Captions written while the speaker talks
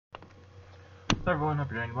Hello everyone,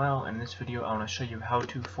 hope you're doing well. In this video I want to show you how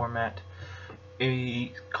to format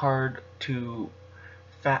a card to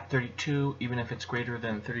FAT32 even if it's greater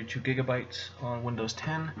than 32 gigabytes on Windows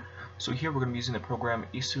 10. So here we're going to be using the program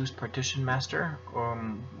easus partition master,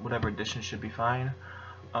 whatever edition should be fine.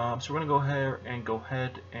 So we're going to go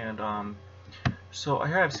ahead and so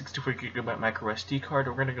here I have 64 gigabyte micro SD card.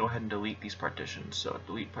 We're going to go ahead and delete these partitions. So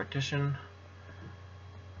delete partition.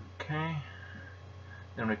 Okay.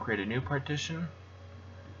 Then I'm going to create a new partition.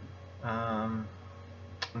 And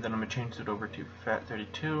then I'm going to change it over to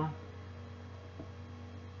FAT32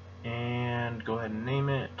 and go ahead and name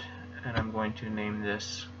it, and I'm going to name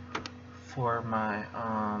this for my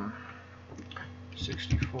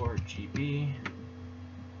 64 GB.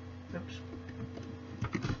 Oops.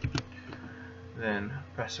 Then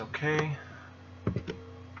press OK,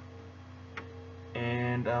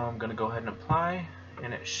 and I'm going to go ahead and apply,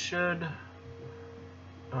 and it should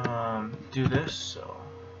do this. So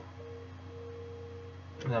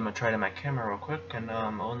then I'm going to try it on my camera real quick, and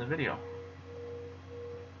I'll end the video.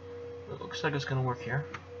 It looks like it's going to work here.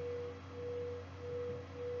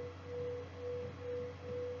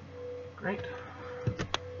 Great.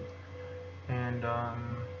 And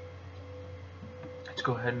let's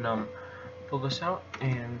go ahead and pull this out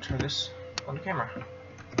and try this on the camera.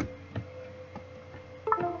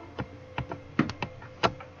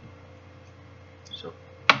 So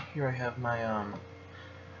here I have my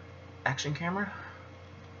action camera.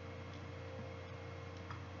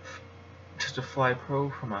 Just a Fly Pro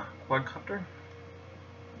from a quadcopter.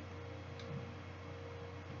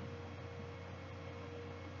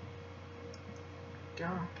 Go,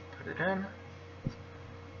 put it in,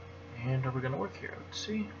 and are we going to work here? Let's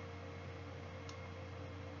see.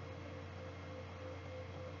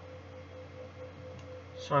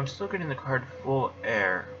 So I'm still getting the card full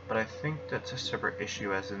air, but I think that's a separate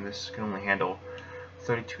issue, as in this can only handle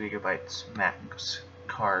 32 gigabytes max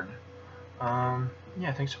card.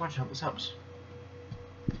 Yeah, thanks for watching. Hope this helps.